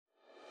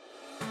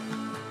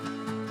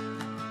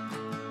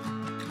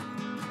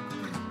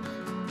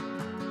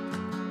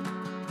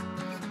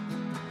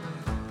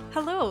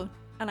Hello,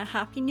 and a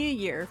Happy New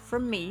Year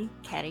from me,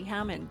 Kerry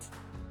Hammond.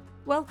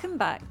 Welcome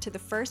back to the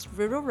first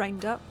Rural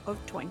Roundup of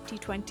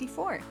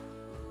 2024.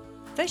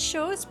 This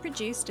show is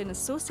produced in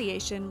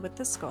association with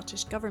the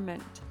Scottish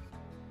Government.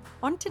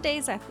 On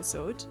today's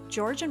episode,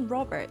 George and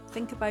Robert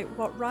think about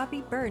what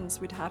Rabbie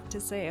Burns would have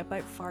to say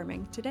about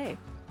farming today.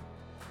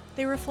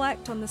 They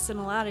reflect on the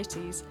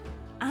similarities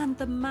and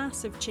the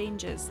massive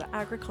changes that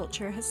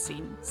agriculture has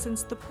seen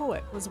since the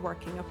poet was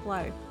working a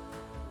plough.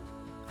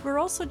 We're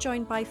also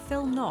joined by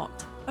Phil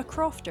Knott, a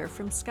crofter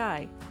from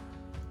Skye,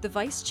 the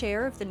Vice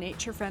Chair of the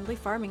Nature Friendly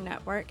Farming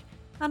Network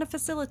and a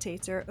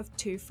facilitator of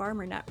 2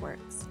 farmer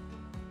networks.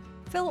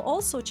 Phil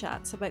also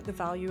chats about the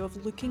value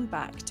of looking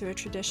back to a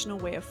traditional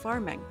way of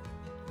farming,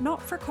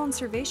 not for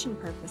conservation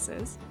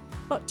purposes,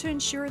 but to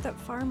ensure that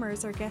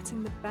farmers are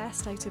getting the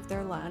best out of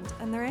their land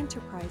and their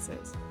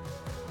enterprises.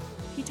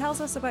 He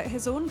tells us about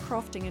his own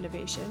crofting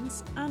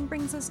innovations and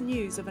brings us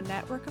news of a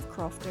network of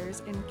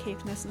crofters in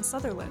Caithness and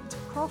Sutherland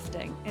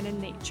crofting in a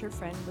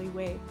nature-friendly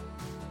way.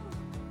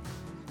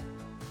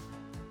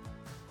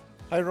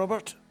 Hi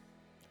Robert,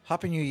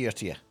 Happy New Year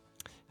to you.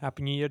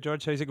 Happy New Year,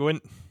 George. How's it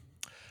going?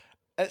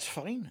 It's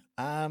fine.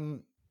 A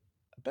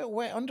bit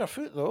wet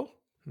underfoot though.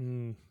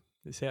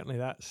 Certainly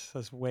that's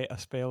as wet a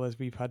spell as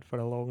we've had for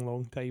a long,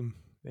 long time.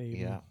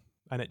 Yeah.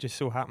 And it just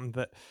so happened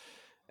that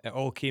it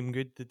all came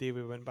good the day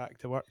we went back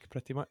to work,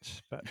 pretty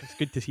much. But it's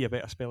good to see a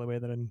better spell of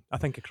weather, and I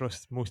think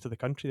across most of the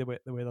country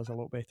the weather's a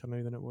lot better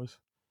now than it was.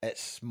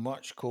 It's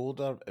much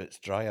colder. It's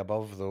dry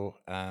above though.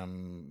 There's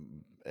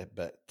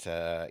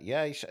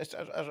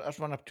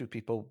one or two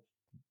people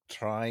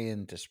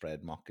trying to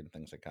spread muck and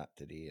things like that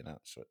today, and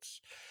that. So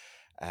it's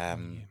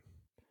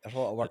there's a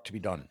lot of work to be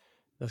done.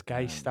 There's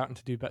guys starting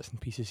to do bits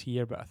and pieces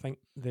here, but I think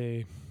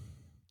if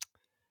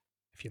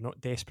you're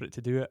not desperate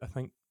to do it, I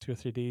think 2 or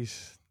 3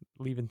 days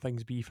leaving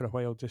things be for a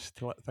while just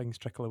to let things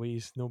trickle away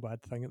is no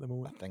bad thing at the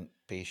moment. I think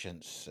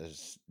patience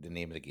is the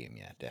name of the game.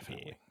 Yeah,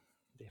 definitely.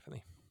 Yeah,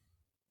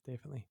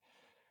 definitely.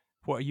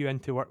 What are you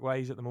into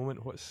work-wise at the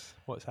moment? What's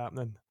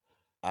happening?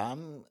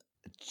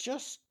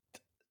 Just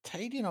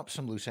tidying up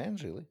some loose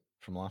ends really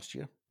from last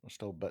year. There's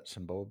still bits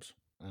and bobs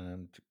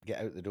to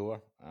get out the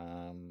door.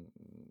 I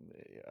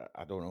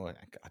don't know.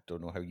 I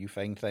don't know how you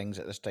find things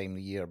at this time of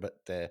the year, but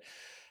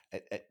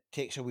it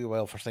takes a wee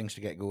while for things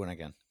to get going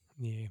again.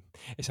 Yeah,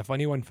 it's a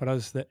funny one for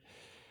us that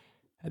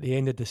at the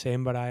end of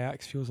December,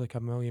 Ajax feels like a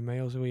million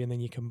miles away, and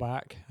then you come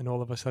back, and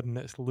all of a sudden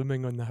it's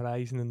looming on the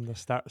horizon, and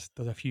there's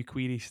a few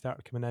queries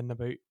start coming in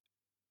about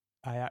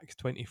Ajax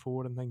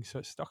 24 and things. So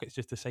it's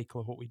just a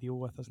cycle of what we deal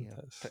with, isn't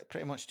it?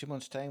 Pretty much 2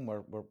 months' time,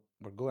 we're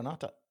going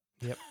at it.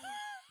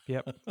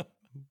 Yep.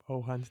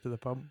 All hands to the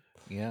pump.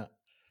 Yeah.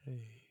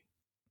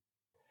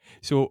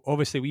 So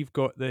obviously we've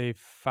got the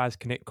FAS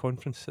Connect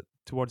conference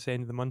towards the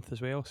end of the month as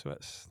well. So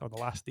it's the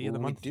last day of the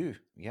month. We do.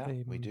 Yeah,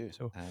 we do.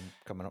 So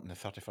coming up on the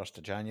 31st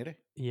of January.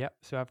 Yeah.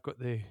 So I've got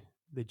the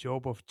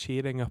job of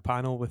chairing a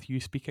panel with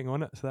you speaking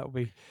on it. So that'll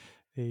be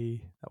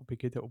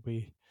good. It'll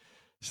be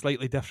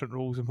slightly different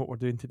roles than what we're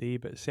doing today,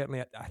 but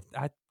certainly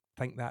I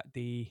think that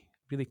day,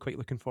 really quite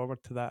looking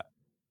forward to that.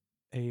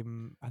 I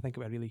think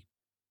it'll be a really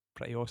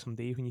pretty awesome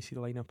day when you see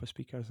the lineup of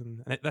speakers,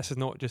 and this is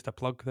not just a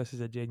plug. This is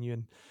a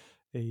genuine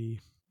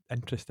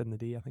interest in the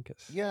day. I think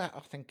it's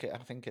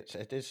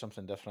it is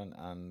something different,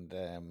 and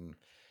I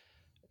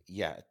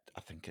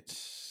think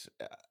it's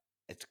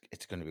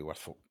going to be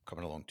worth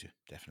coming along to.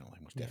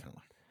 Most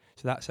definitely.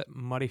 So that's at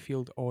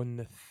Murrayfield on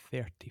the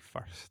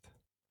 31st.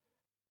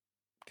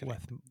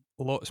 With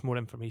lots more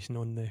information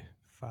on the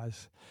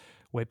FAS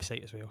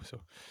website as well.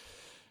 So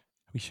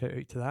we shout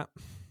out to that.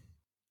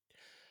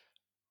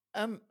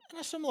 In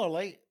a similar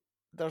light,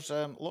 there's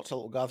lots of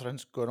little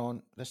gatherings going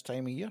on this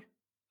time of year.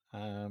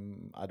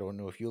 I don't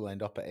know if you'll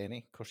end up at any.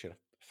 Of course, you're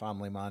a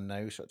family man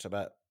now, so it's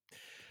about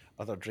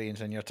other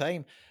drains in your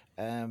time.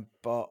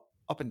 But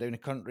up and down the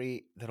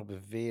country, there'll be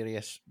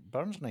various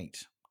Burns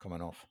nights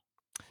coming off.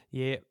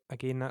 Yeah,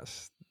 again,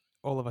 that's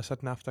all of a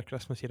sudden after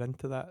Christmas, you're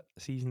into that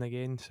season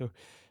again. So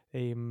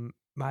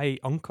my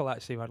uncle,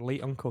 actually, my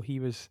late uncle, he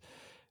was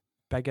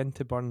big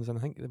into Burns, and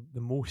I think the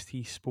most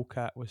he spoke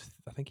at was,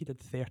 I think he did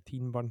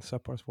 13 Burns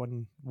suppers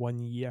one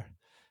year.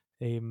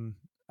 And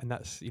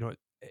that's,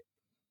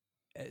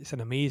 it's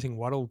an amazing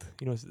world.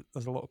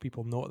 There's a lot of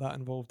people not that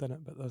involved in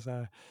it, but there's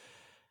a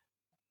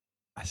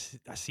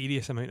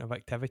serious amount of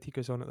activity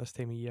goes on at this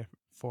time of year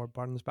for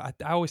Burns. But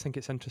I always think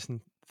it's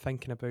interesting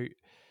thinking about,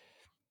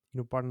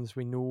 Burns,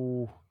 we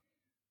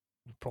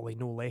probably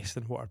know less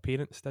than what our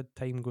parents did.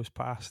 Time goes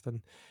past,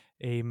 and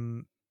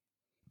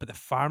but the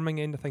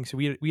farming end of things. So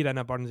we're in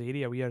a Burns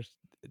area.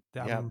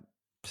 I'm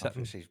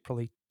sitting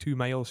probably 2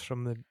 miles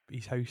from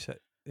his house at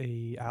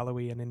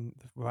Alloway, and then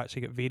we've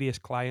actually got various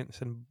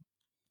clients and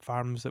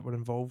farms that were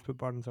involved with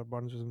Burns, or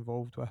Burns was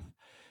involved with,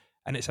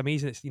 and it's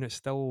amazing. It's it's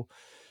still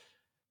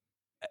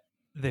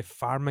the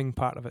farming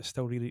part of it's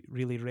still really,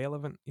 really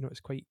relevant. It's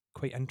quite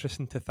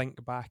interesting to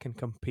think back and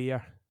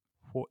compare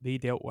what they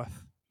dealt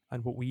with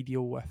and what we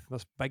deal with.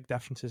 There's big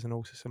differences and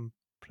also some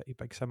pretty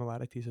big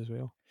similarities as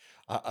well.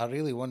 I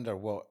really wonder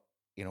what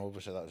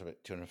obviously that was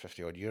about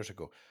 250 odd years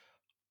ago,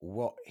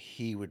 what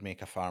he would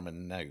make a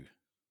farming now,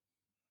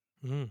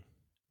 and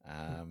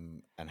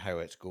how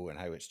it's going,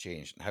 how it's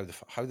changed, and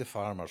how the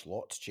farmers'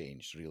 lots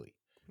changed really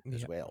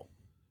as well.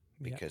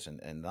 Because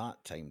in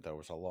that time there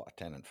was a lot of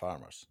tenant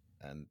farmers,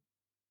 and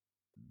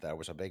there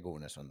was a big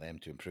onus on them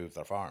to improve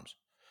their farms.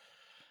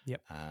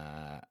 Yep.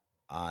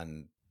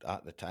 And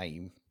at the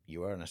time,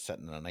 you weren't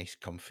sitting in a nice,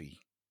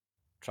 comfy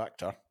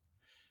tractor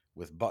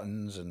with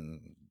buttons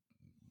and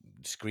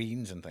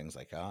screens and things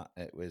like that.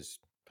 It was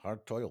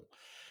hard toil,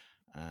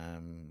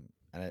 and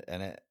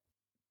it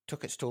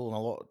took its toll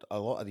on a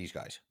lot of these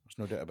guys. There's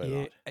no doubt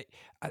about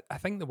that. I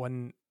think the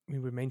one, we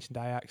mentioned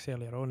Ajax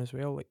earlier on as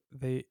well. Like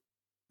there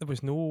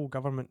was no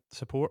government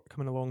support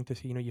coming along to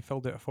say, you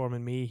filled out a form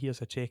in May,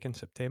 here's a check in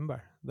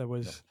September. There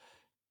was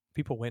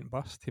people went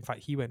bust. In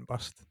fact, he went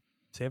bust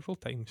several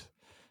times.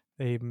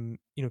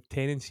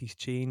 Tenancies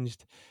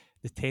changed.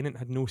 The tenant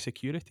had no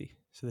security,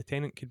 so the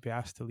tenant could be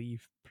asked to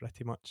leave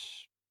pretty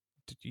much.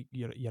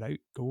 You're out,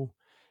 go.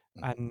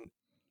 And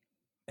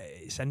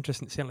it's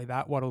interesting. Certainly,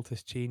 that world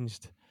has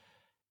changed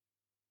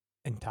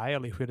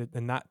entirely. Where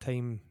in that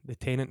time, the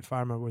tenant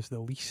farmer was the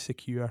least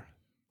secure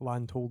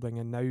land holding,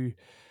 and now,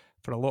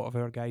 for a lot of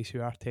our guys who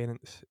are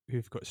tenants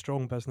who've got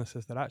strong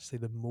businesses, they're actually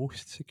the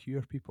most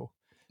secure people.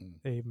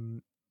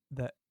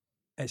 That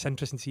it's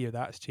interesting to see how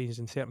that's changed,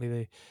 and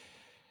certainly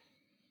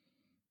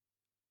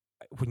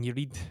when you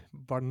read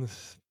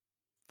Burns,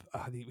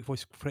 he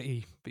was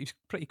pretty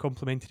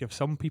complimentary of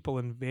some people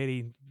and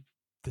very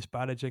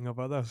disparaging of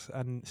others,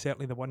 and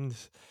certainly the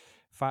ones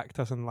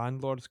factors and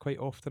landlords quite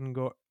often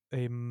got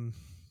the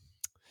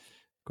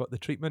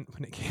treatment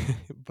when it came.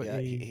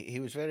 But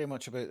he was very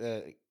much about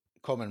the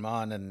common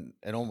man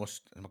and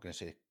almost, I'm not going to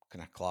say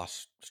kind of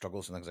class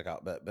struggles and things like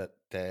that, but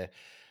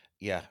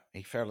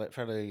he fairly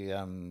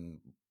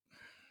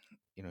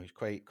he's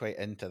quite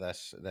into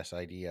this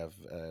idea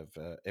of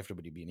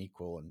everybody being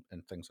equal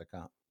and things like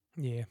that.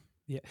 Yeah.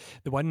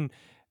 The one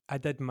I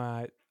did,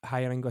 my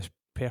higher English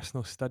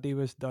personal study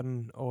was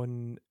done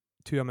on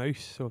To a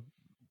Mouse. So,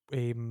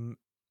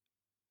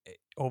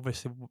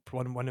 obviously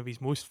one of his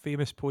most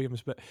famous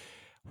poems. But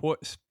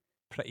what's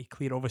pretty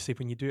clear, obviously,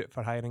 when you do it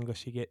for higher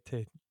English, you get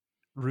to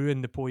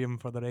ruin the poem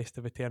for the rest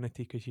of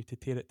eternity because you have to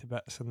tear it to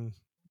bits and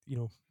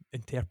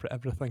interpret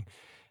everything.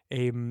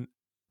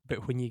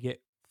 But when you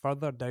get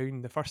further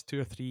down, the first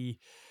 2 or 3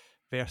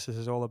 verses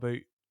is all about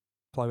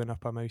ploughing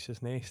up a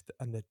mouse's nest,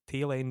 and the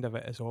tail end of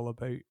it is all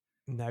about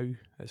now.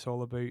 It's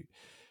all about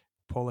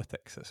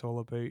politics. It's all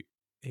about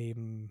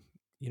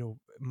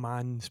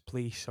man's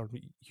place, or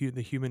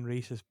the human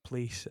race's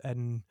place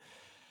in.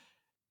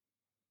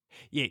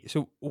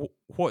 So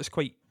what's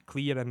quite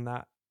clear in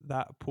that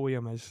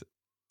poem is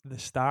the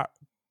start.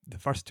 The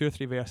first 2 or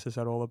 3 verses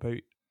are all about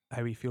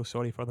how he feels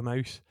sorry for the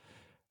mouse,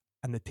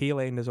 and the tail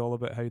end is all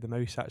about how the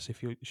mouse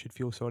actually should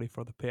feel sorry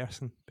for the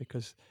person,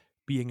 because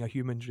being a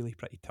human's really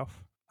pretty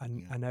tough,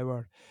 and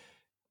our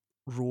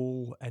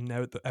role and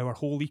now our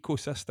whole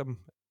ecosystem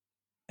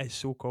is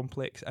so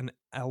complex, and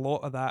a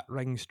lot of that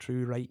rings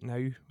true right now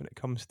when it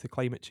comes to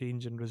climate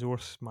change and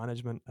resource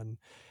management and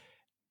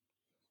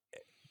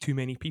too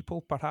many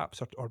people,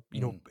 perhaps, or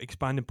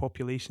expanding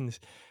populations,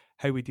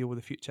 how we deal with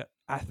the future.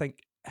 I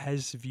think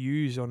his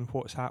views on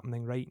what's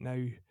happening right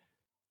now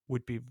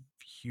would be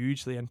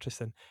hugely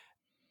interesting.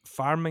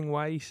 Farming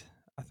wise,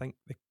 I think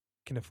the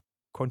kind of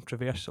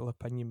controversial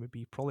opinion would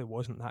be probably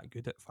wasn't that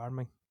good at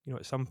farming.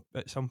 At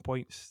some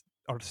points,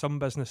 or some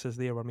businesses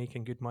there were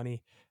making good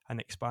money and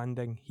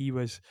expanding. He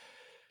was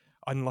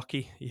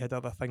unlucky. He had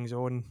other things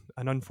on,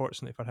 and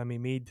unfortunately for him,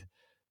 he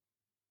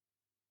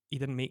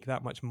didn't make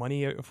that much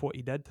money out of what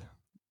he did,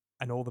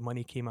 and all the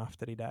money came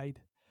after he died.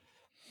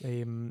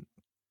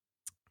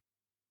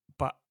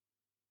 But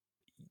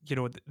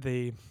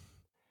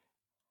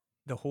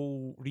the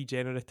whole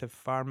regenerative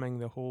farming,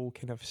 the whole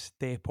kind of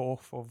step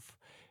off of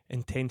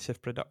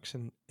intensive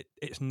production,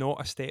 it's not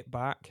a step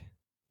back,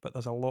 but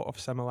there's a lot of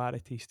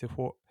similarities to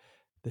what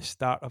the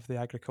start of the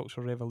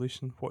agricultural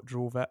revolution, what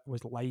drove it,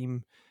 was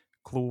lime,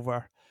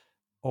 clover,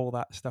 all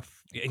that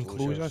stuff,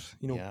 enclosures,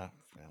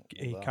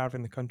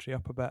 carving the country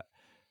up a bit.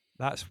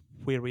 That's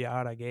where we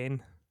are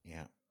again.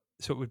 Yeah.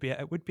 So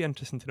it would be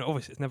interesting to know.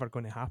 Obviously, it's never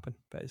going to happen,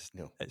 but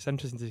it's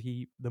interesting to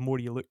see. The more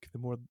you look,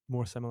 the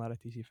more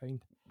similarities you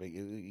find. But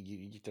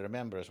you have to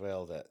remember as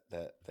well that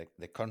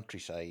the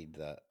countryside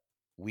that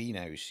we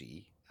now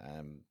see,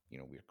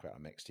 we're quite a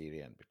mixed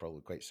area, and we're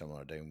probably quite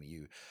similar down with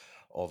you.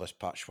 All this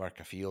patchwork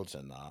of fields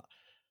and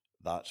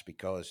that's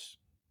because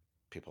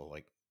people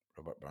like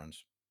Robert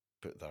Burns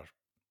put their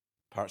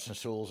hearts and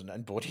souls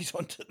and bodies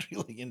onto it,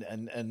 really,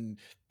 and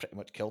pretty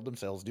much killed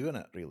themselves doing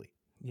it, really.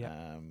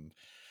 Yeah.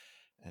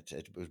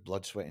 It was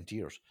blood, sweat, and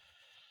tears.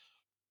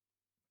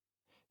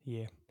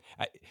 Yeah.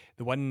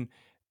 The one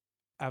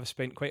I've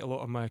spent quite a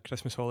lot of my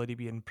Christmas holiday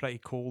being pretty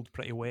cold,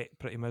 pretty wet,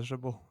 pretty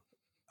miserable.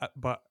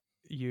 But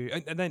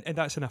and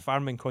that's in a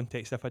farming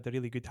context. I've had a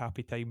really good,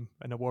 happy time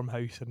in a warm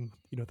house, and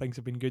things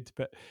have been good.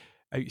 But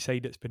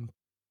outside, it's been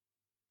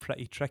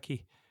pretty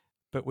tricky.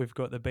 but we've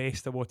got the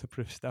best of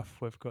waterproof stuff.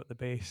 We've got the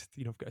best,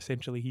 we've got a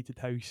centrally heated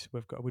house.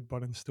 We've got a wood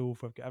burning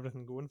stove. We've got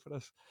everything going for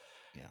us.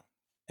 Yeah.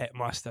 It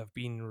must have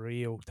been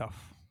real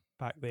tough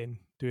back then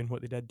doing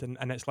what they did.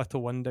 And it's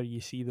little wonder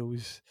you see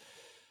those,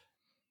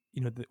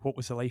 what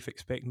was the life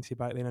expectancy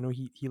back then? I know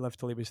he lived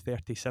till he was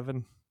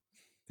 37.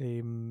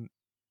 And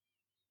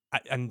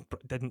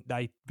didn't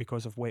die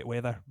because of wet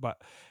weather,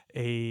 but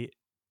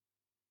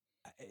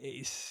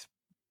it's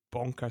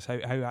bonkers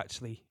how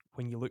actually,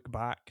 when you look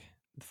back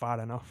far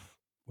enough,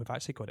 we've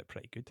actually got it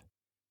pretty good.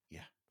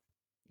 Yeah.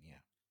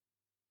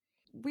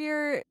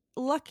 We're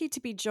lucky to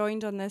be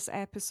joined on this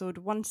episode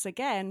once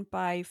again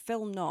by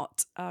Phil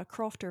Knott, a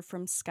crofter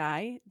from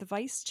Skye, the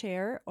Vice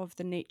Chair of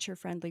the Nature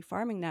Friendly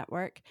Farming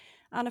Network,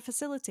 and a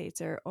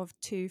facilitator of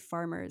 2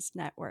 farmers'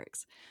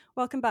 networks.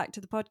 Welcome back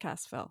to the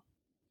podcast, Phil.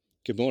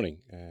 Good morning.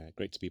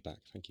 Great to be back.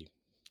 Thank you.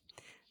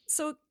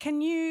 So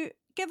can you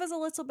give us a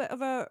little bit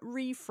of a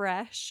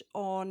refresh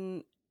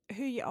on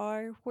who you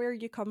are, where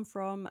you come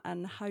from,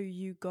 and how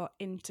you got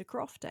into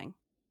crofting?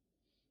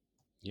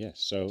 Yes,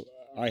 so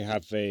I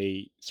have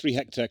a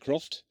 3-hectare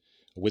croft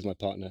with my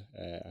partner.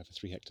 I have a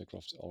 3-hectare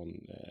croft on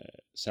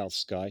South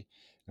Skye,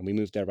 and we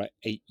moved there about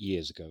 8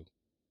 years ago.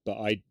 But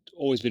I'd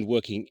always been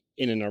working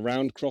in and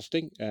around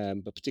crofting,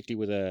 but particularly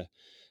with a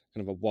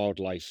kind of a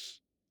wildlife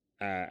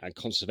and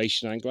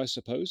conservation angle, I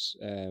suppose.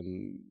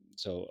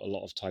 So a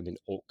lot of time in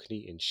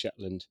Orkney, in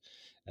Shetland,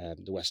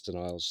 the Western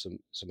Isles,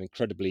 some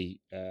incredibly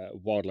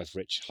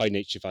wildlife-rich, high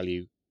nature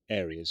value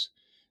areas.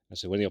 And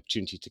so when the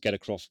opportunity to get a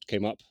croft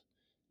came up,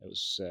 it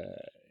was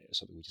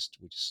something we just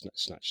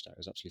snatched at. It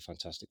was absolutely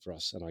fantastic for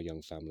us and our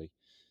young family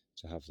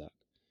to have that.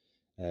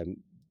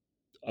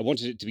 I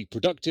wanted it to be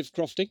productive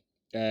crofting,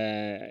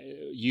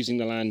 using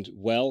the land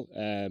well,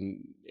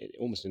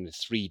 almost in a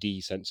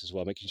 3D sense as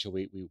well, making sure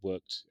we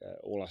worked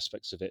all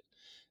aspects of it,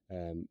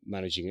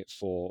 managing it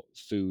for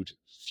food,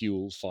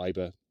 fuel,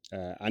 fibre,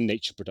 and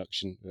nature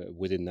production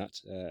within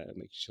that,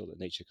 making sure that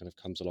nature kind of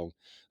comes along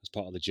as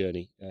part of the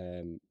journey,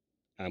 and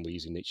we're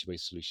using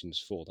nature-based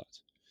solutions for that.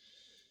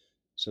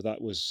 So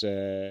that was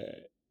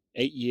 8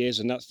 years,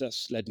 and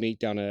that's led me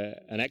down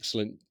an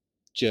excellent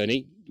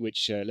journey,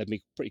 which led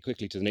me pretty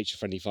quickly to the Nature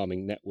Friendly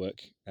Farming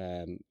Network,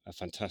 a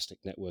fantastic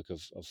network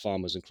of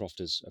farmers and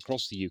crofters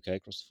across the UK,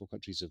 across the 4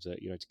 countries of the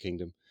United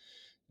Kingdom,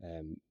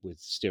 with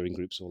steering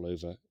groups all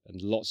over,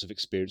 and lots of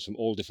experience from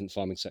all different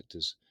farming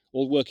sectors,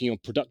 all working on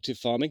productive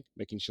farming,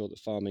 making sure that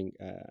farming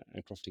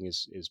and crofting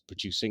is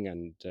producing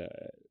and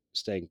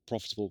staying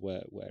profitable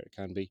where it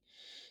can be,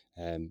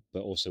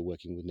 but also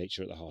working with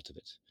nature at the heart of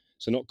it.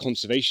 So not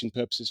conservation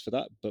purposes for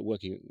that, but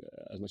working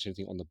as much as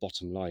anything on the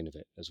bottom line of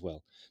it as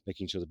well,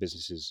 making sure the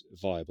business is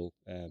viable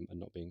and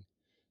not being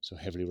so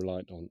heavily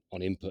reliant on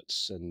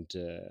inputs and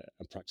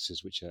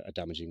practices which are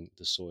damaging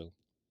the soil.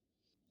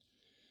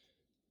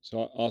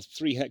 So our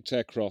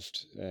 3-hectare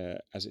croft,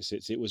 as it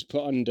sits, it was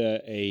put under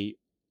a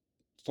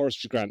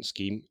forestry grant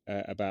scheme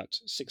about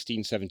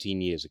 16,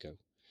 17 years ago.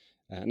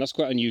 And that's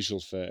quite unusual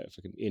for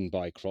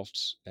in-buy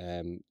crofts.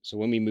 So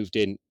when we moved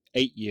in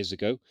 8 years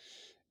ago,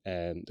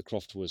 the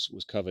croft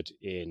was covered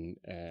in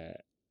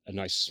a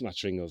nice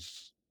smattering of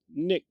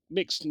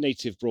mixed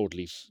native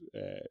broadleaf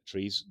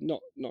trees,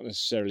 not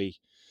necessarily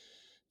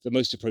the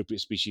most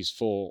appropriate species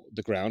for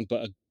the ground,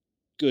 but a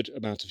good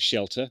amount of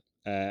shelter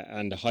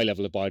and a high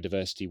level of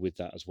biodiversity with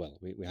that as well.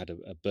 We had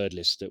a bird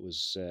list that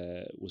was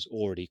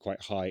already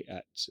quite high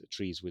at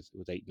trees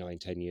with 8, 9,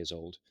 10 years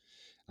old,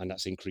 and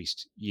that's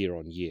increased year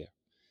on year.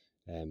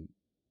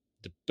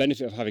 The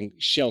benefit of having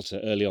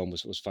shelter early on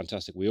was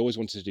fantastic. We always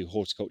wanted to do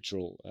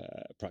horticultural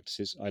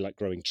practices. I like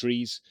growing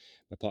trees.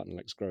 My partner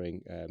likes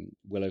growing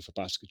willow for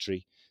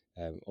basketry.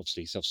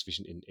 Obviously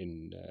self-sufficient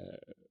in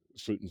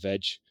fruit and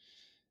veg.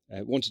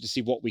 Wanted to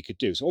see what we could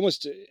do. So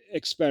almost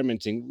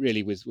experimenting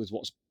really with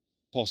what's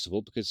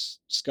possible, because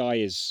Skye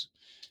is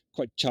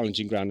quite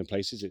challenging ground in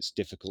places. It's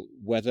difficult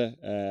weather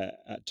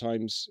at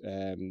times.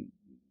 The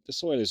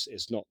soil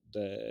is not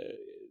the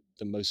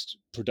most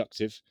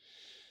productive.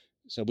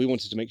 So we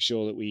wanted to make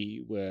sure that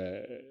we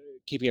were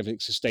keeping everything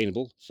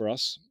sustainable for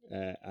us,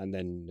 and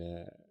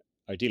then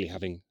ideally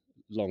having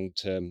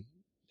long-term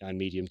and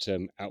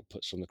medium-term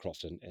outputs from the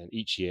croft, and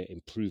each year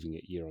improving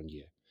it year on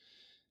year.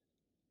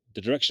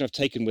 The direction I've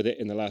taken with it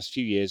in the last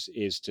few years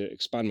is to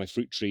expand my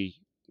fruit tree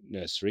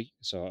nursery.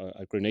 So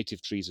I grow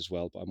native trees as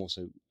well, but I'm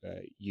also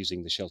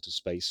using the shelter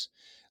space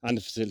and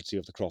the facility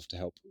of the croft to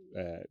help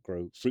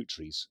grow fruit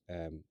trees.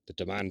 The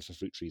demand for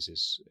fruit trees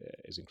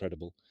is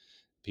incredible.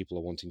 People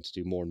are wanting to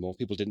do more and more.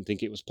 People didn't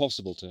think it was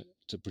possible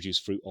to produce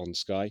fruit on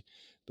Skye,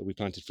 but we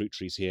planted fruit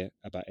trees here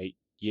about 8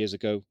 years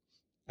ago,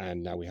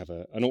 and now we have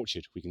an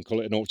orchard. We can call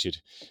it an orchard.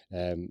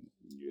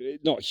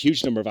 Not a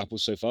huge number of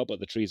apples so far, but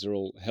the trees are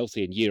all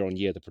healthy, and year on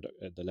year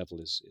the level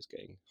is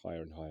getting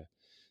higher and higher.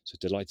 So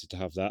delighted to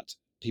have that.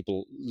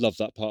 People love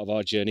that part of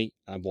our journey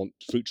and want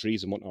fruit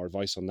trees and want our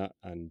advice on that.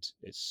 And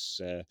it's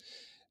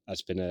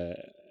been a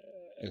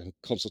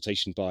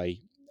consultation by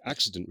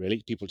accident,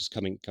 really. People just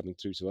coming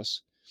through to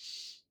us.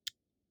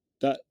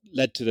 that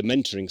led to the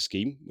mentoring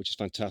scheme, which is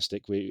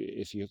fantastic.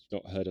 If you've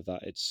not heard of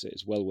that, it's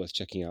well worth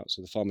checking out.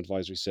 So the Farm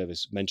Advisory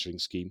Service mentoring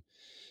scheme,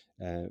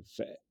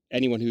 for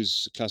anyone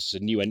who's classed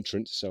as a new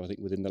entrant. So I think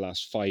within the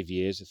last 5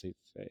 years, if you've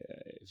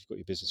got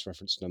your business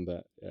reference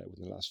number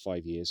within the last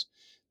 5 years,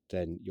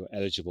 then you're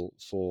eligible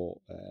for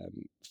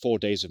 4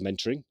 days of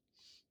mentoring,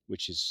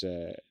 which is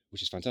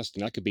fantastic.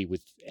 And that could be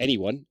with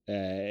anyone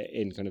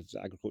in kind of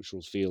the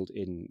agricultural field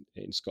in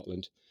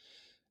Scotland.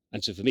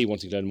 And so for me,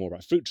 wanting to learn more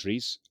about fruit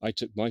trees, I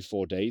took my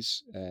 4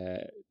 days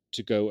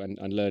to go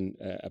and learn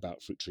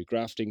about fruit tree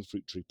grafting,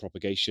 fruit tree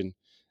propagation,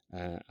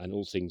 and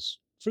all things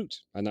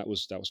fruit. And that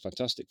was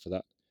fantastic for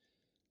that.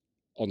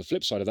 On the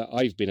flip side of that,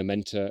 I've been a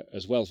mentor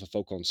as well for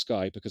folk on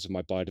Skye because of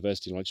my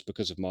biodiversity knowledge,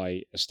 because of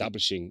my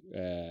establishing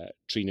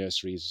tree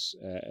nurseries,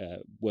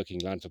 working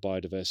land for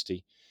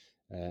biodiversity.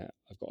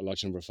 I've got a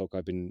large number of folk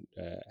I've been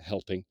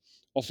helping,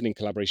 often in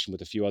collaboration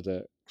with a few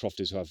other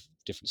crofters who have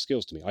different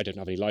skills to me. I don't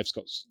have any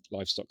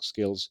livestock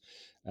skills.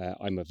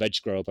 I'm a veg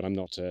grower, but I'm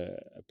not a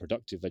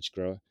productive veg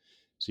grower.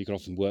 So you can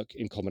often work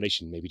in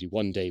combination, maybe do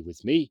 1 day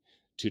with me,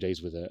 2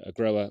 days with a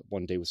grower,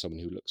 1 day with someone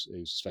who's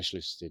a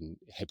specialist in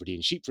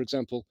Hebridean sheep, for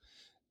example.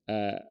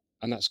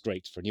 And that's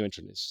great for a new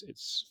entrant.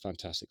 It's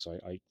fantastic. So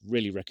I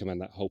really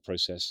recommend that whole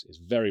process. It's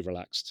very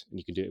relaxed, and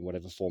you can do it in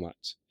whatever format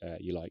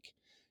you like.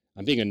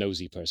 And being a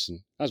nosy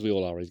person, as we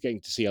all are, is getting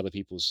to see other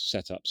people's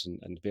setups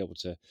and be able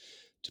to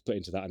put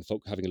into that, and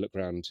folk having a look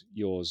around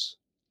yours,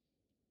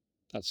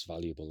 that's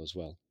valuable as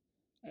well.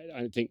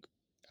 I think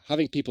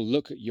having people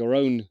look at your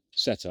own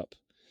setup,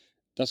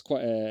 that's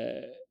quite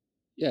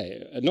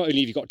not only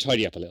have you got to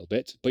tidy up a little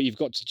bit, but you've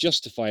got to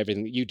justify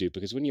everything that you do,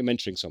 because when you're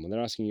mentoring someone,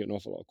 they're asking you an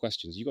awful lot of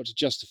questions. You've got to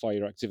justify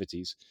your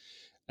activities,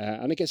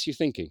 and it gets you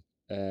thinking.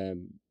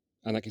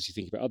 And that gets you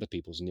thinking about other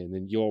people's, and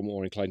then you're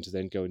more inclined to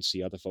then go and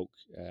see other folk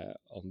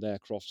on their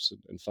crofts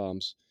and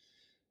farms.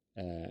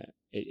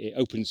 It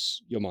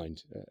opens your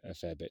mind a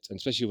fair bit, and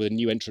especially with a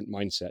new entrant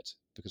mindset,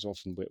 because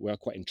often we are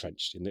quite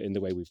entrenched in the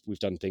way we've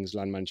done things.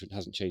 Land management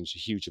hasn't changed a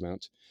huge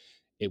amount.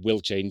 It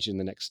will change in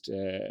the next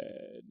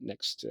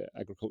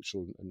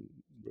Agricultural and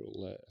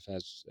Rural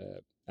Affairs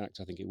Act.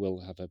 I think it will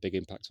have a big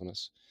impact on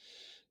us.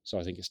 So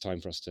I think it's time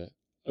for us to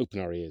open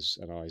our ears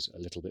and eyes a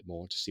little bit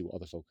more to see what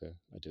other folk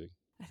are doing.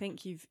 I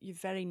think you've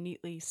very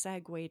neatly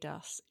segued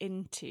us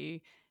into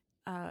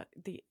a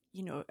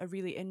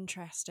really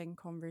interesting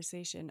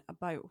conversation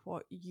about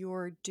what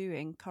you're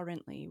doing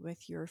currently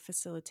with your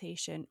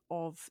facilitation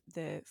of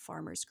the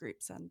farmers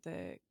groups and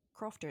the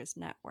Crofters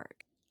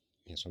Network.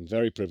 Yes, I'm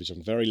very privileged.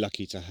 I'm very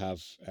lucky to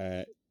have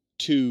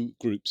 2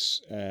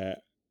 groups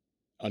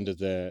under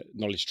the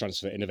Knowledge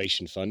Transfer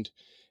Innovation Fund.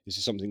 This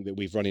is something that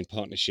we've run in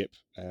partnership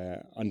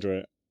under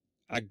an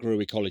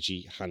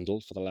agroecology handle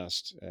for the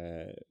last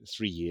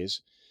 3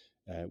 years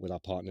with our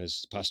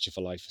partners, Pasture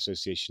for Life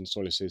Association,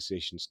 Soil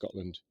Association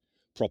Scotland,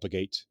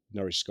 Propagate,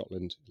 Nourish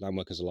Scotland,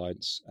 Landworkers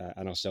Alliance,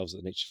 and ourselves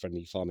at the Nature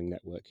Friendly Farming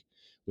Network.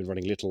 We're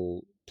running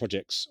little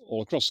projects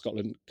all across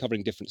Scotland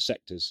covering different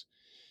sectors.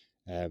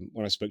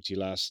 When I spoke to you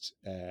last,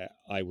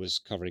 I was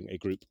covering a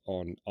group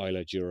on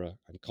Islay, Jura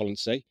and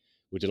Colonsay.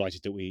 We're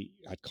delighted that we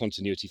had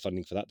continuity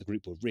funding for that. The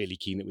group were really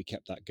keen that we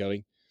kept that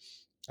going.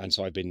 And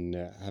so I've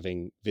been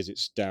having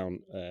visits down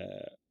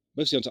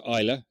mostly onto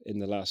Islay in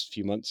the last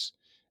few months.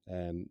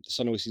 The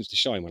sun always seems to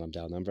shine when I'm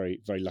down there. I'm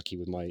very, very lucky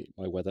with my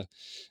weather.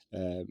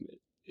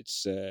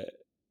 It's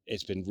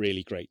been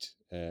really great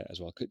as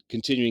well.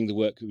 Continuing the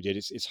work that we did.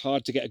 It's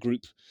hard to get a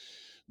group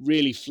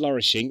really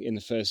flourishing in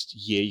the first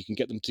year. You can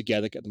get them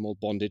together, get them all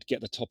bonded, get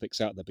the topics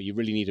out there, but you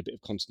really need a bit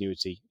of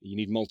continuity. You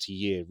need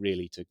multi-year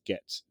really to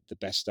get the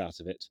best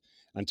out of it,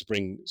 and to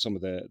bring some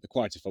of the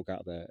quieter folk out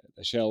of their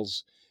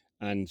shells,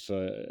 and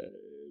for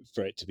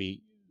it to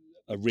be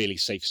a really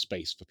safe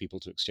space for people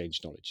to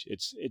exchange knowledge.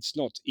 It's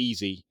not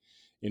easy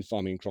in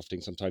farming and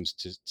crofting sometimes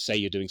to say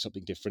you're doing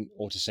something different,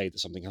 or to say that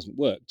something hasn't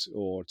worked,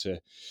 or to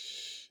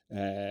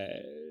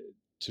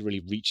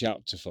really reach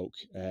out to folk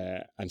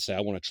and say,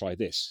 I want to try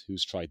this.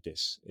 Who's tried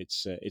this?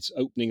 It's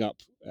opening up,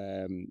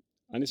 and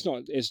it's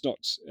not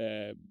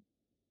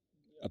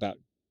about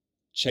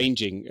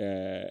changing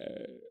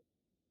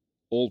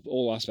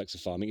all aspects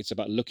of farming. It's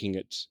about looking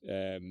at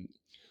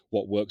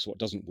what works, what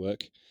doesn't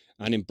work,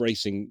 and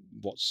embracing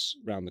what's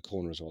around the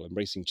corner as well,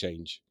 embracing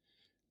change.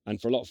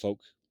 And for a lot of folk,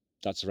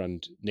 that's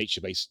around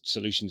nature-based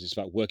solutions. It's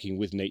about working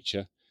with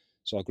nature.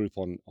 So our group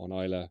on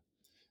Islay,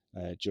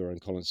 Jura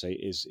and Colonsay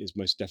is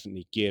most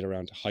definitely geared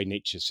around high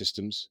nature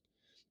systems,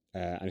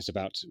 and it's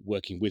about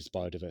working with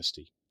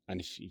biodiversity.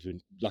 And if you've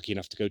been lucky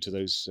enough to go to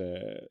those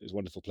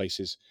wonderful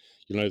places,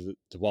 you'll know that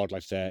the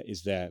wildlife there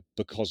is there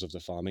because of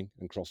the farming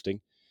and crofting.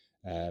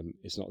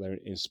 It's not there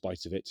in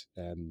spite of it.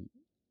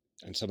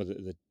 And some of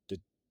the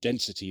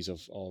densities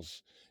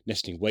of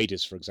nesting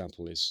waders, for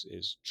example,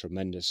 is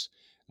tremendous.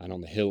 And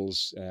on the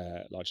hills,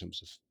 large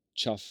numbers of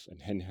chough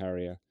and hen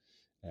harrier,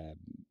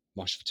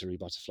 marsh fatiri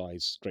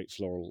butterflies, great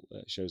floral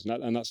shows,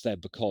 and that's there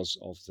because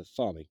of the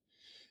farming.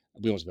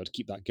 We want to be able to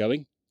keep that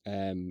going,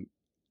 and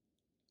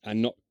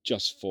not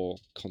just for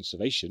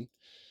conservation,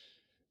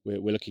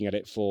 we're looking at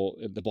it for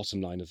the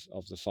bottom line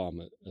of the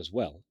farmer as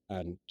well,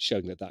 and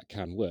showing that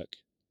can work,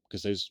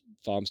 because those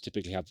farms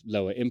typically have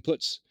lower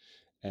inputs,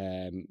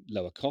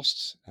 lower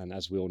costs, and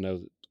as we all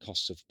know,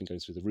 costs have been going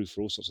through the roof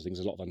for all sorts of things.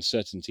 A lot of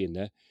uncertainty in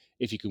there.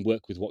 If you can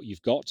work with what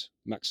you've got,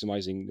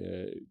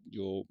 maximizing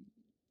your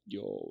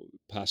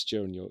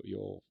pasture and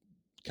your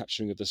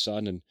capturing of the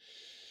sun,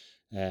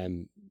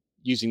 and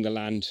using the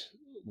land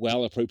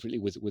well, appropriately,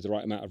 with the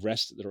right amount of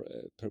rest at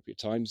the appropriate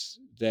times,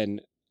 then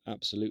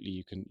absolutely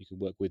you can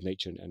work with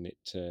nature, and it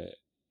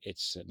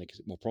makes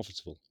it more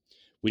profitable.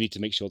 We need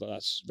to make sure that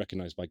that's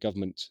recognised by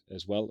government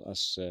as well.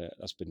 That's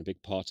been a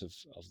big part of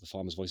the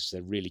farmers' voices.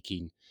 They're really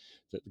keen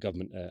that the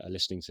government are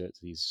listening to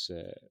these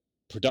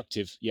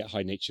productive yet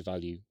high nature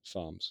value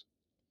farms.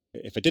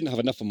 If I didn't have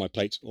enough on my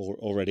plate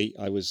already,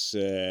 I was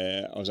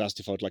asked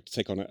if I'd like to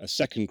take on a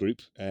second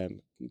group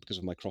because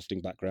of my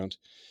crofting background,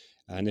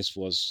 and this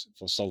was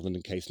for Sutherland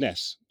and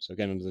Caithness. So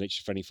again, under the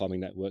Nature Friendly Farming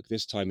Network,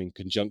 this time in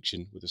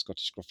conjunction with the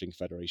Scottish Crofting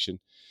Federation.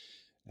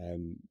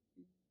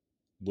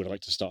 Would I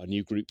like to start a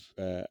new group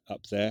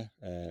up there?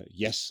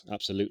 Yes,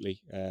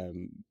 absolutely.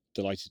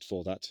 Delighted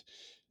for that.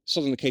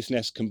 Sutherland and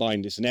Caithness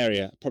combined is an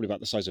area probably about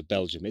the size of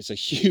Belgium. It's a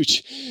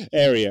huge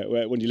area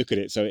when you look at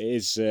it, so it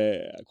is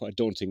quite a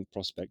daunting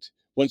prospect.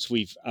 Once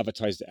we've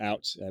advertised it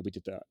out, we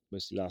did that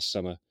mostly last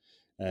summer,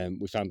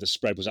 we found the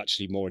spread was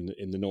actually more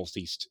in the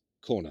northeast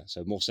corner,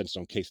 so more centred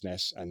on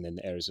Caithness and then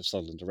the areas of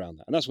Sutherland around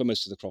that. And that's where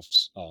most of the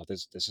crofts are.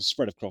 There's a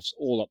spread of crofts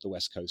all up the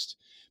west coast,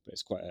 but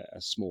it's quite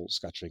a small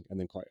scattering, and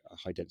then quite a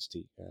high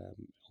density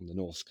on the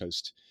north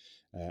coast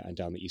and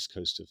down the east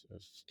coast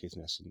of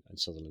Caithness and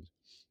Sutherland.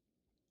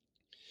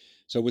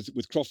 So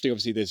with crofting,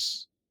 obviously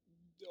there's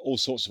all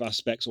sorts of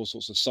aspects, all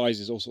sorts of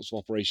sizes, all sorts of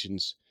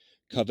operations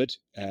covered.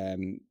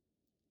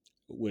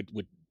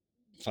 Would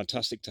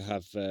fantastic to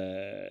have.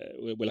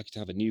 We're lucky to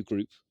have a new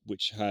group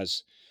which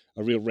has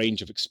a real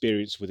range of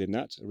experience within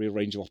that, a real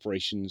range of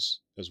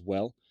operations as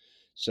well.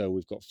 So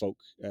we've got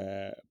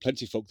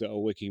plenty of folk that are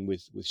working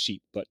with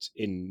sheep, but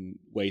in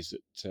ways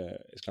that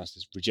is classed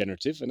as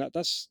regenerative, and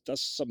that's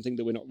something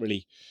that we're not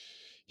really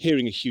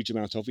hearing a huge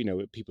amount of.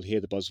 People hear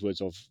the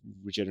buzzwords of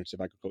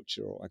regenerative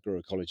agriculture or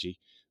agroecology,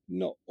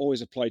 not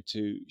always applied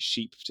to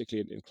sheep,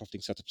 particularly in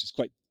crofting setups. It's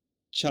quite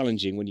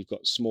challenging when you've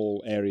got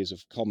small areas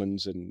of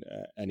commons and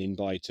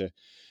in-by to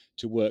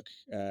work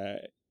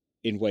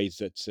in ways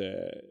that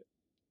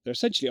they're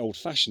essentially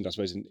old-fashioned, I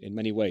suppose, in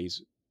many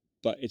ways.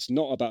 But it's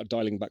not about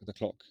dialing back the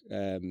clock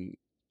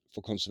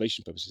for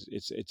conservation purposes.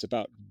 It's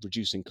about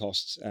reducing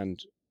costs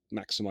and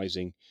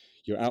maximizing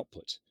your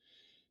output.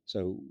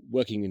 So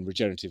working in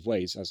regenerative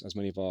ways, as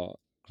many of our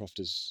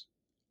crofters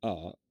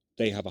are,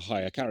 they have a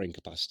higher carrying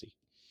capacity.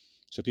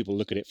 So people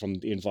look at it from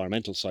the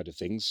environmental side of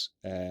things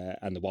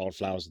and the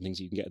wildflowers and things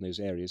you can get in those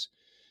areas.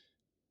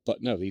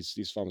 But no,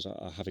 these farms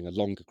are having a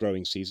longer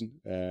growing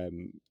season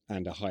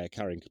and a higher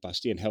carrying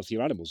capacity and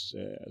healthier animals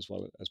as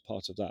well as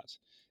part of that,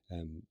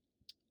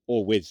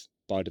 all with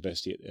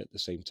biodiversity at the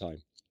same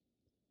time.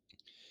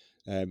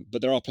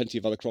 But there are plenty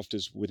of other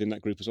crofters within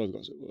that group as well.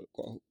 We've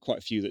got quite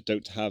a few that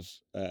don't have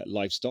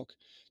livestock.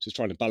 So it's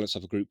trying to balance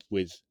up a group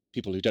with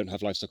people who don't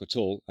have livestock at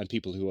all and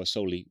people who are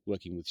solely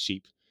working with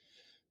sheep.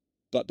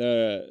 But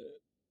there are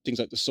things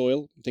like the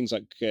soil, things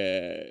like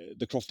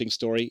the crofting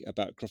story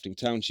about crofting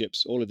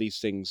townships, all of these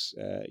things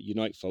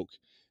unite folk.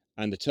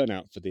 And the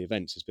turnout for the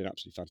events has been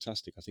absolutely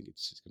fantastic. I think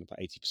it's going to about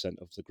 80%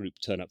 of the group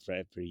turn up for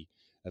every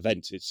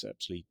event. It's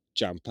absolutely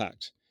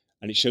jam-packed.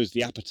 And it shows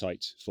the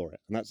appetite for it.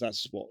 And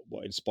that's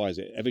what inspires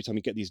it. Every time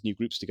we get these new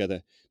groups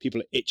together,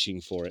 people are itching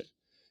for it.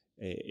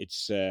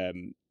 It's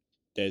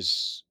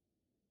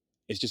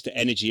just the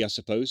energy, I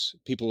suppose.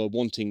 People are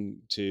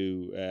wanting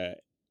to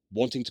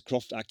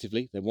croft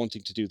actively. They're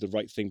wanting to do the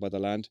right thing by the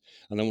land,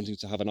 and they're wanting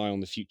to have an eye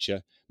on the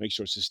future, make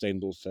sure it's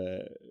sustainable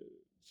for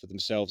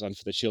themselves and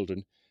for their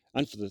children,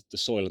 and for the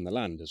soil and the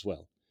land as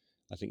well.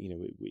 I think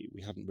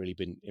we haven't really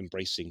been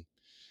embracing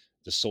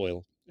the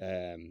soil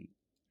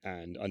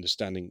and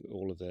understanding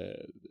all of the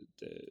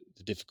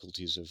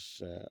difficulties of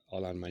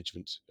our land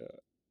management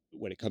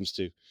when it comes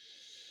to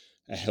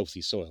a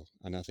healthy soil.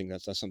 And I think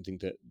that's something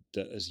that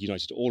has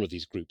united all of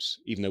these groups,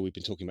 even though we've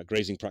been talking about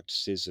grazing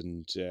practices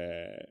and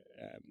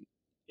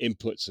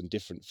inputs and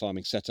different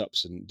farming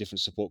setups and different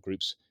support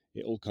groups.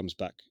 It all comes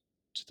back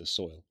to the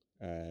soil.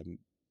 And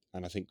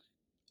I think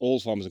all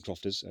farmers and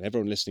crofters and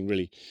everyone listening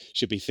really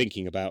should be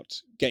thinking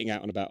about getting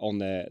out and about on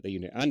their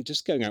unit and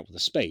just going out with a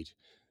spade.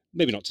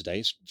 Maybe not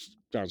today,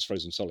 ground's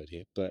frozen solid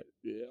here, but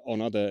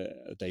on other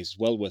days, it's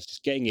well worth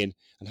just getting in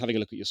and having a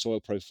look at your soil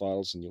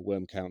profiles and your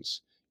worm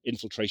counts,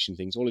 infiltration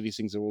things. All of these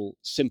things are all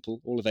simple,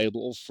 all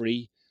available, all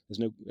free.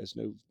 No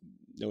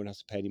one has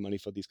to pay any money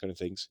for these kind of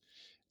things,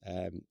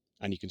 and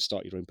you can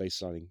start your own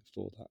baselining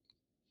for that.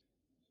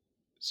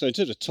 So in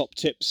terms of top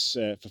tips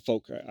for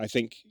folk, I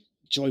think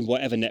join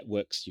whatever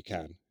networks you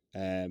can,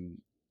 and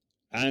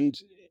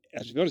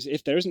to be honest,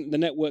 if there isn't the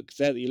network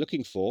there that you're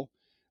looking for,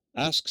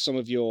 ask some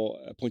of your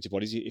appointed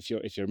bodies. If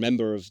you're a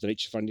member of the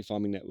Nature Friendly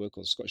Farming Network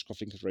or the Scottish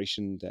Crofting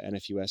Federation, the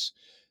NFUS,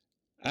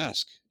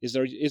 ask: is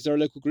there a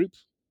local group?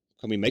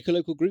 Can we make a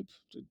local group?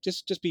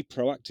 Just be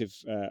proactive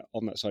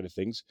on that side of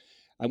things.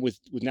 And with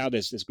now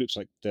there's groups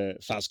like the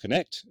FAS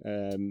Connect.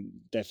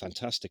 They're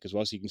fantastic as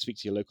well. So you can speak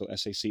to your local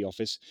SAC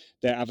office.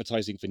 They're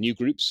advertising for new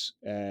groups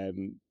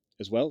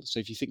as well. So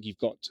if you think you've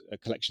got a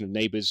collection of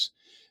neighbours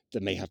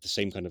that may have the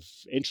same kind of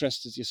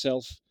interests as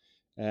yourself,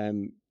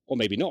 or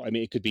maybe not. I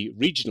mean, it could be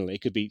regional.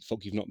 It could be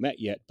folk you've not met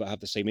yet but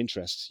have the same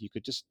interests. You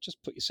could just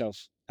put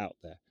yourself out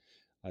there,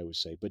 I would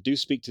say. But do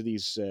speak to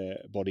these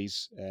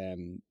bodies.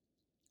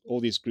 All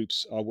these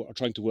groups are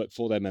trying to work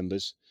for their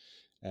members,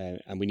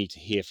 and we need to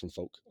hear from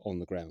folk on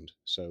the ground.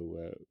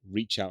 So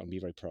reach out and be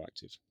very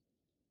proactive.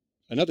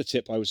 Another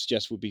tip I would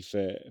suggest would be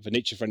for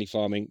nature-friendly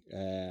farming.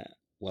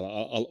 Well,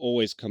 I'll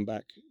always come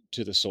back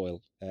to the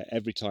soil.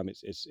 Every time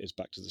it's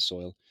back to the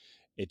soil.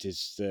 It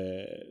is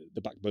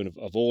the backbone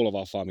of all of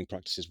our farming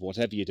practices,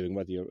 whatever you're doing,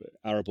 whether you're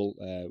arable,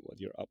 whether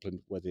you're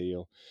upland, whether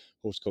you're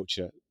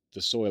horticulture,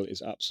 the soil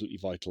is absolutely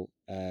vital.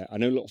 I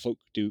know a lot of folk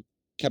do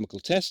chemical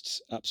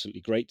tests,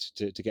 absolutely great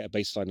to get a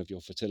baseline of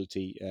your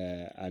fertility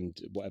and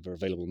whatever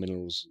available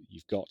minerals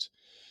you've got.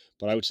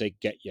 But I would say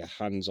get your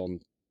hands on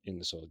in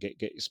the soil,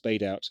 get your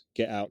spade out,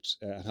 get out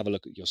and have a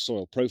look at your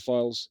soil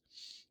profiles,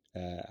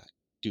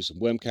 do some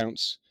worm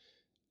counts.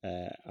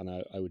 And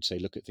I would say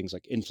look at things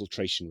like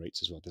infiltration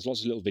rates as well. There's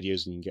lots of little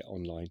videos you can get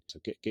online. So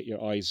get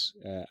your eyes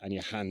and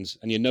your hands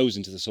and your nose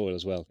into the soil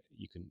as well.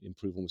 You can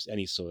improve almost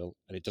any soil,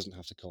 and it doesn't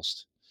have to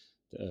cost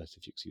the earth,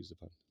 if you excuse the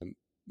pun.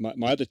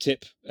 My other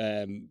tip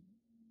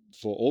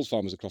for all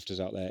farmers and crofters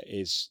out there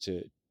is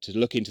to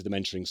look into the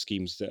mentoring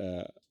schemes that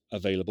are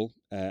available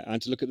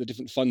and to look at the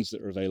different funds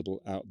that are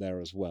available out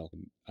there as well.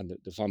 And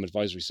the Farm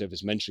Advisory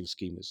Service mentoring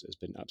scheme has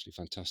been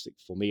absolutely fantastic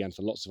for me and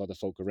for lots of other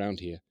folk around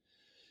here.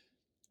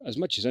 As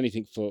much as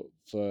anything for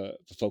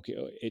folk,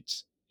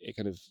 it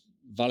kind of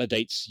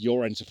validates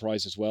your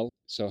enterprise as well.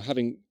 So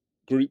having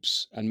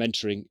groups and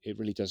mentoring, it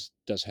really does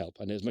help.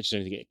 And as much as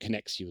anything, it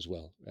connects you as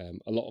well.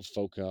 A lot of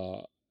folk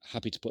are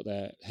happy to put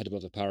their head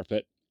above the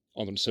parapet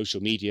on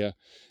social media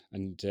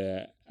and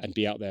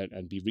be out there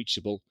and be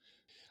reachable.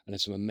 And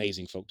there's some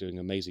amazing folk doing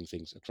amazing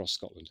things across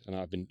Scotland. And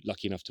I've been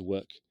lucky enough to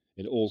work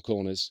in all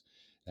corners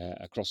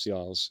across the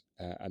Isles,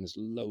 and there's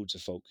loads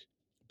of folk.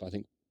 But I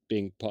think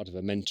being part of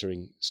a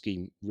mentoring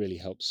scheme really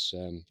helps.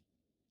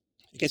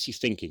 It gets you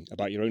thinking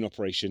about your own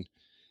operation,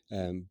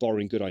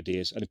 borrowing good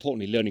ideas, and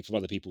importantly, learning from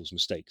other people's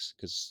mistakes,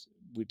 because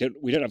we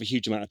don't have a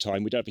huge amount of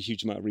time, we don't have a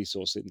huge amount of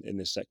resource in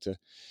this sector.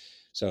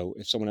 So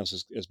if someone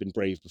else has been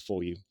brave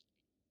before you,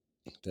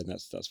 then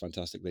that's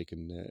fantastic. They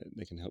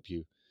can help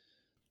you.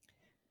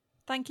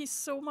 Thank you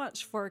so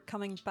much for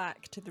coming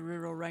back to the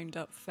Rural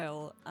Roundup,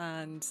 Phil,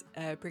 and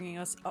bringing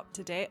us up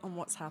to date on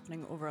what's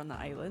happening over on the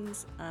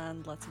islands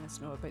and letting us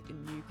know about the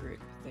new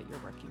group that you're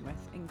working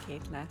with in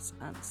Caithness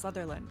and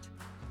Sutherland.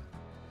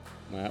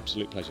 My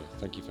absolute pleasure.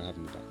 Thank you for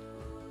having me back.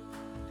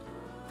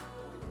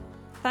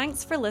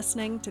 Thanks for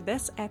listening to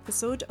this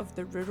episode of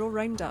the Rural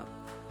Roundup.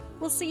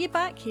 We'll see you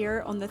back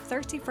here on the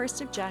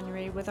 31st of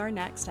January with our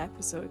next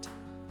episode.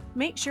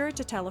 Make sure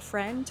to tell a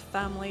friend,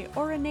 family,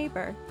 or a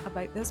neighbour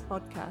about this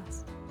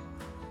podcast.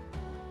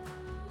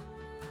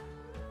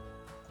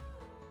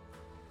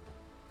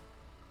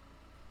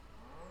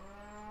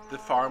 The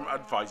Farm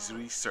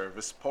Advisory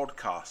Service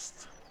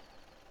Podcast.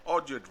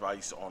 Audio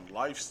advice on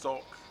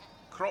livestock,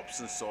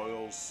 crops and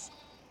soils,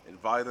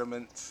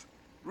 environment,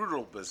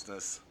 rural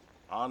business,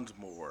 and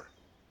more.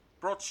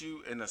 Brought to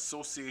you in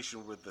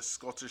association with the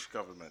Scottish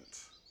Government.